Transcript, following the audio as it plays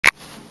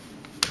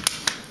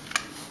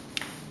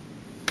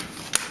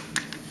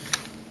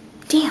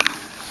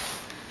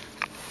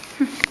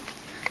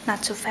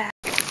not so fast.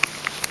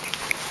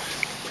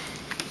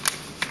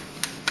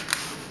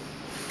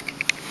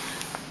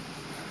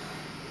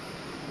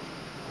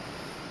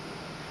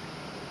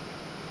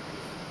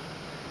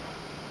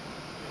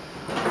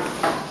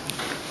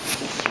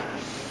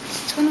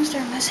 This one was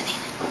their mezzanine.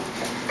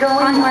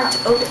 Onward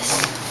to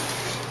Otis.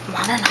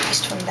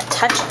 Modernized from the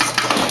touches,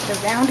 the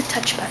round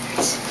touch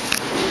buttons.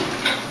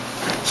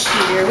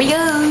 Here we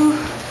go.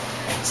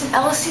 It's an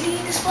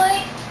LCD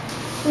display.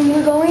 When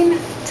we're going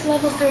to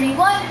level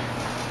 31.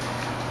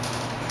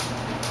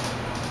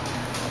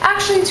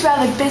 Actually, it's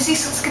rather busy,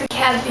 so let's get a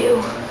cab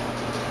view.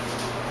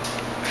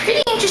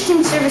 Pretty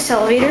interesting service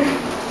elevator.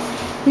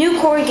 New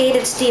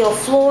corrugated steel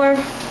floor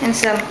and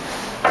some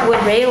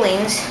wood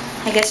railings.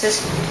 I guess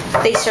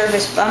they serve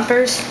as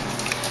bumpers.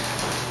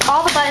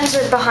 All the buttons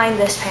are behind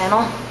this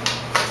panel.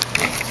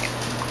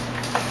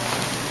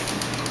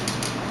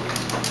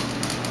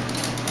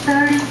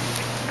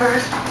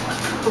 First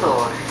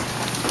floor.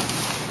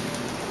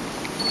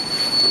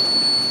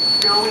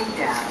 Going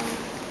down.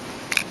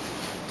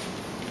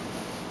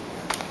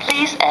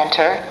 Please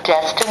enter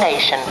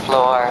destination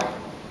floor.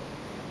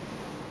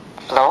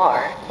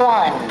 Floor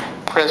 1.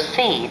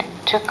 Proceed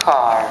to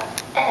car.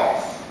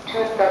 S to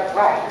the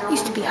right.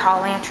 Used to be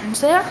hall lanterns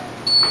there.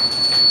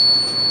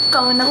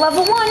 Going to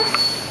level 1.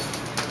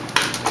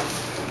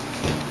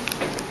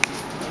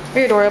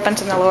 Rear door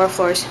opens on the lower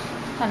floors.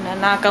 And then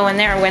not going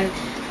there when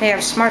they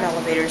have smart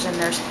elevators in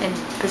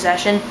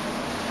possession.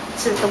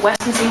 This is the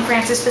Westin St.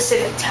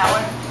 Pacific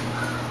Tower.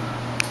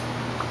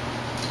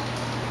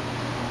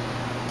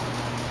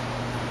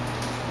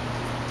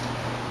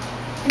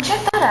 And check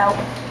that out.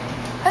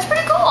 That's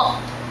pretty cool.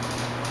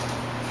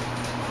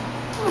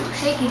 Ooh,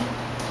 shaky.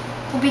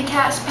 We'll be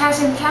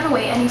passing the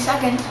counterweight any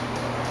second.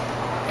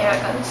 There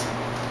it goes.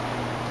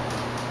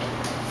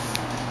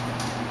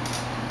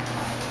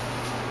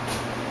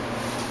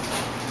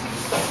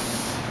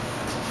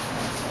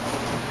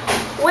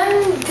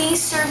 When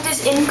these served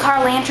as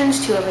in-car lanterns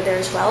too over there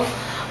as well.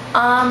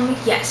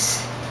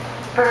 Yes.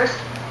 First.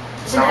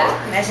 Isn't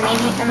that mezzanine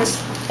in this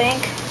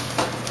bank?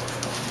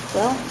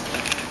 Well.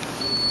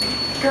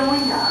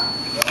 Going up.